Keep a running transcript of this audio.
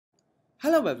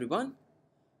Hello everyone.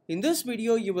 In this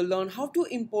video, you will learn how to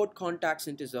import contacts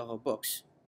into Zoho Books.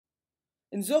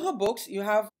 In Zoho Books, you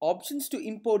have options to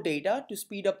import data to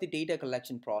speed up the data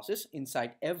collection process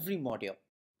inside every module.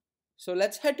 So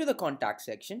let's head to the contact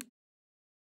section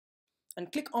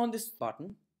and click on this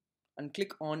button and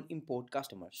click on import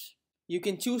customers. You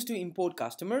can choose to import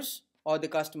customers or the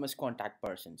customer's contact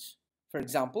persons. For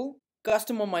example,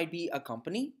 customer might be a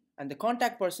company and the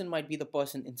contact person might be the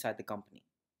person inside the company.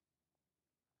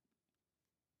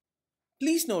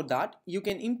 Please note that you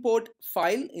can import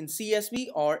file in CSV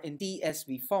or in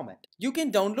TSV format. You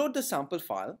can download the sample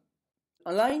file,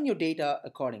 align your data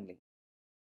accordingly.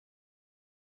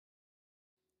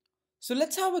 So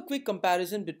let's have a quick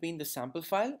comparison between the sample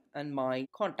file and my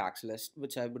contacts list,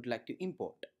 which I would like to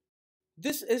import.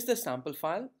 This is the sample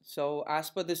file. So as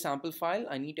per the sample file,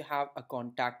 I need to have a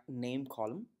contact name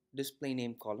column, display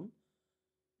name column,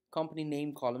 company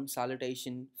name column,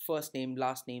 salutation, first name,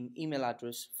 last name, email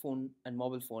address, phone and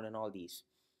mobile phone and all these.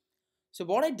 So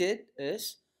what I did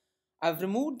is I've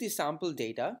removed the sample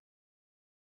data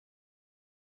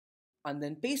and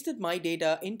then pasted my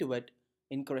data into it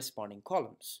in corresponding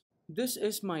columns. This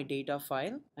is my data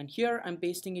file and here I'm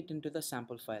pasting it into the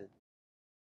sample file.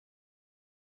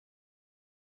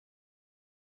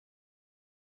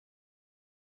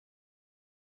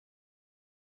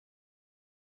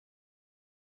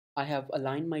 I have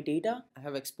aligned my data, I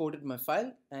have exported my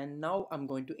file, and now I'm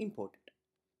going to import it.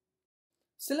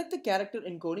 Select the character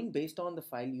encoding based on the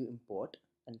file you import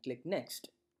and click Next.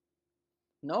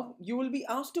 Now you will be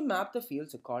asked to map the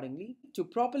fields accordingly to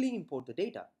properly import the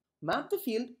data. Map the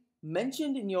field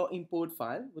mentioned in your import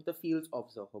file with the fields of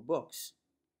Zoho Books.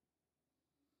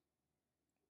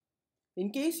 In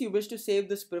case you wish to save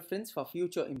this preference for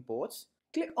future imports,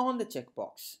 click on the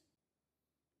checkbox.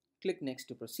 Click Next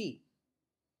to proceed.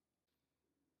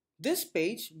 This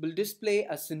page will display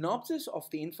a synopsis of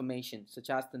the information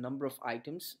such as the number of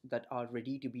items that are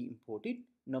ready to be imported,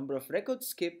 number of records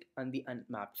skipped, and the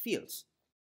unmapped fields.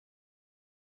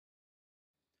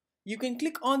 You can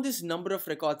click on this number of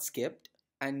records skipped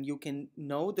and you can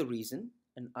know the reason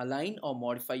and align or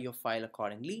modify your file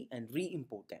accordingly and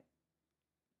re-import them.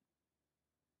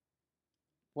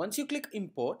 Once you click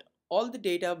import, all the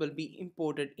data will be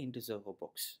imported into Zoho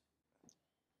Books.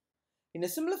 In a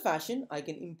similar fashion, I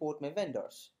can import my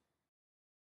vendors.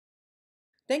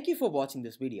 Thank you for watching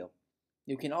this video.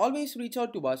 You can always reach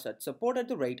out to us at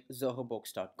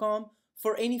support@zohobooks.com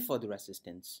for any further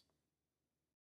assistance.